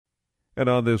And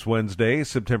on this Wednesday,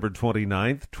 September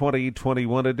 29th,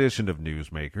 2021 edition of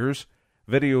Newsmakers,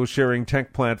 video sharing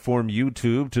tech platform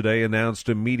YouTube today announced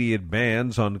immediate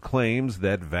bans on claims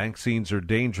that vaccines are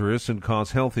dangerous and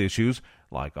cause health issues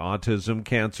like autism,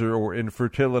 cancer, or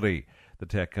infertility. The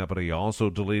tech company also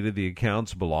deleted the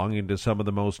accounts belonging to some of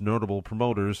the most notable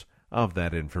promoters of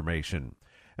that information.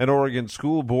 An Oregon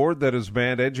school board that has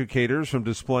banned educators from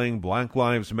displaying Black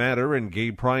Lives Matter and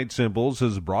gay pride symbols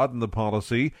has broadened the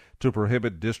policy to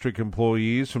prohibit district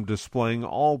employees from displaying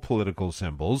all political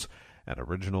symbols. An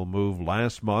original move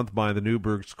last month by the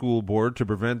Newberg School Board to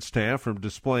prevent staff from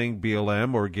displaying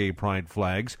BLM or gay pride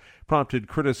flags prompted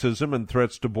criticism and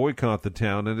threats to boycott the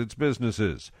town and its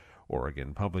businesses.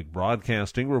 Oregon Public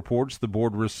Broadcasting reports the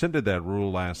board rescinded that rule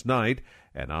last night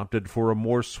and opted for a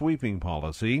more sweeping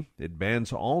policy. It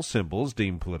bans all symbols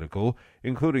deemed political,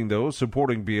 including those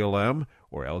supporting BLM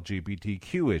or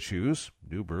LGBTQ issues.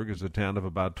 Newberg is a town of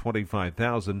about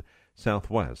 25,000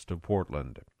 southwest of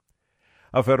Portland.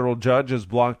 A federal judge has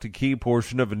blocked a key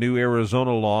portion of a new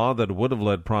Arizona law that would have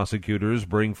let prosecutors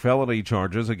bring felony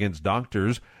charges against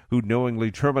doctors who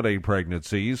knowingly terminate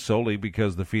pregnancies solely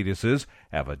because the fetuses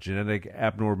have a genetic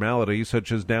abnormality such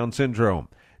as Down syndrome.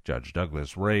 Judge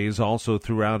Douglas Reyes also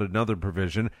threw out another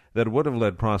provision that would have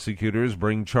let prosecutors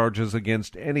bring charges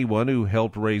against anyone who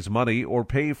helped raise money or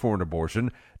pay for an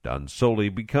abortion done solely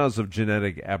because of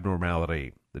genetic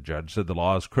abnormality. The judge said the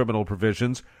law's criminal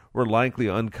provisions were likely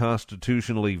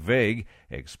unconstitutionally vague,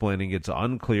 explaining it's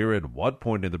unclear at what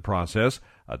point in the process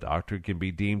a doctor can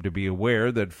be deemed to be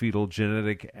aware that fetal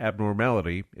genetic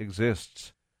abnormality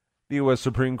exists. The U.S.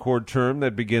 Supreme Court term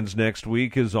that begins next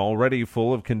week is already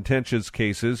full of contentious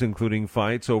cases, including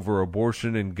fights over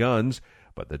abortion and guns,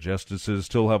 but the justices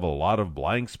still have a lot of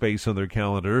blank space on their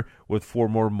calendar, with 4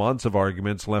 more months of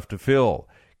arguments left to fill.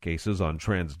 Cases on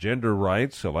transgender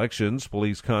rights, elections,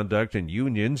 police conduct, and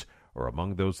unions are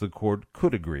among those the court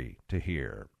could agree to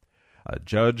hear. A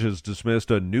judge has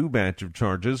dismissed a new batch of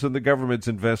charges in the government's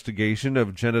investigation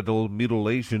of genital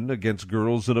mutilation against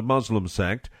girls in a Muslim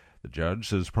sect. The judge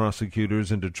says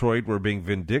prosecutors in Detroit were being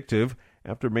vindictive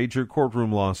after major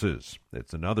courtroom losses.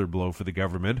 It's another blow for the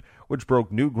government, which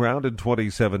broke new ground in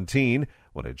 2017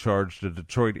 when it charged a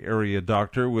Detroit area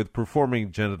doctor with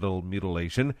performing genital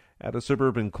mutilation at a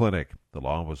suburban clinic. The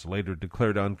law was later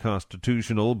declared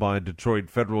unconstitutional by Detroit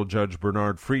federal judge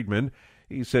Bernard Friedman.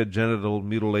 He said genital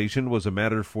mutilation was a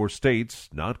matter for states,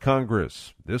 not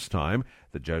Congress. This time,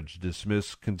 the judge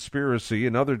dismissed conspiracy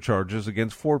and other charges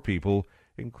against 4 people,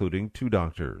 including 2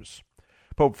 doctors.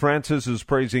 Pope Francis is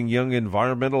praising young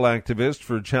environmental activists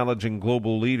for challenging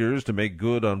global leaders to make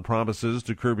good on promises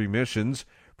to curb emissions.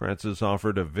 Francis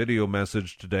offered a video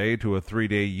message today to a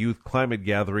 3-day youth climate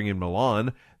gathering in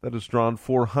Milan that has drawn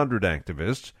 400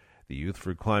 activists. The Youth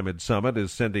for Climate Summit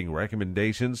is sending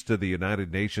recommendations to the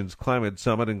United Nations Climate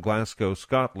Summit in Glasgow,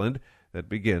 Scotland, that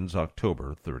begins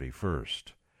October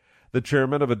 31st. The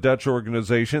chairman of a Dutch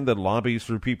organization that lobbies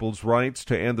for people's rights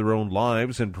to end their own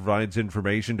lives and provides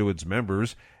information to its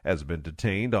members has been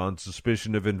detained on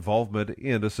suspicion of involvement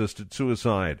in assisted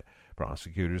suicide.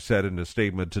 Prosecutors said in a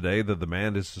statement today that the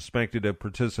man is suspected of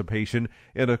participation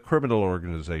in a criminal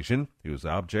organization whose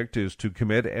object is to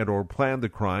commit and or plan the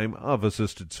crime of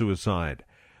assisted suicide.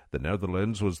 The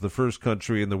Netherlands was the first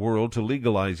country in the world to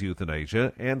legalize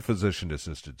euthanasia and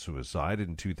physician-assisted suicide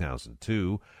in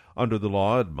 2002. Under the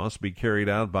law, it must be carried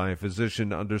out by a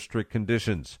physician under strict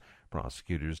conditions.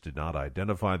 Prosecutors did not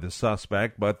identify the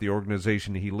suspect, but the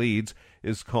organization he leads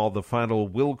is called the Final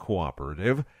Will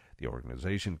Cooperative. The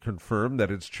organization confirmed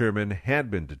that its chairman had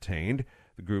been detained.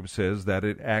 The group says that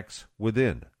it acts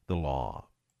within the law.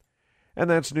 And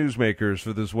that's Newsmakers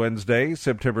for this Wednesday,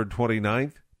 September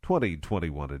 29th,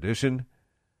 2021 edition.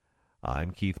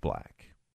 I'm Keith Black.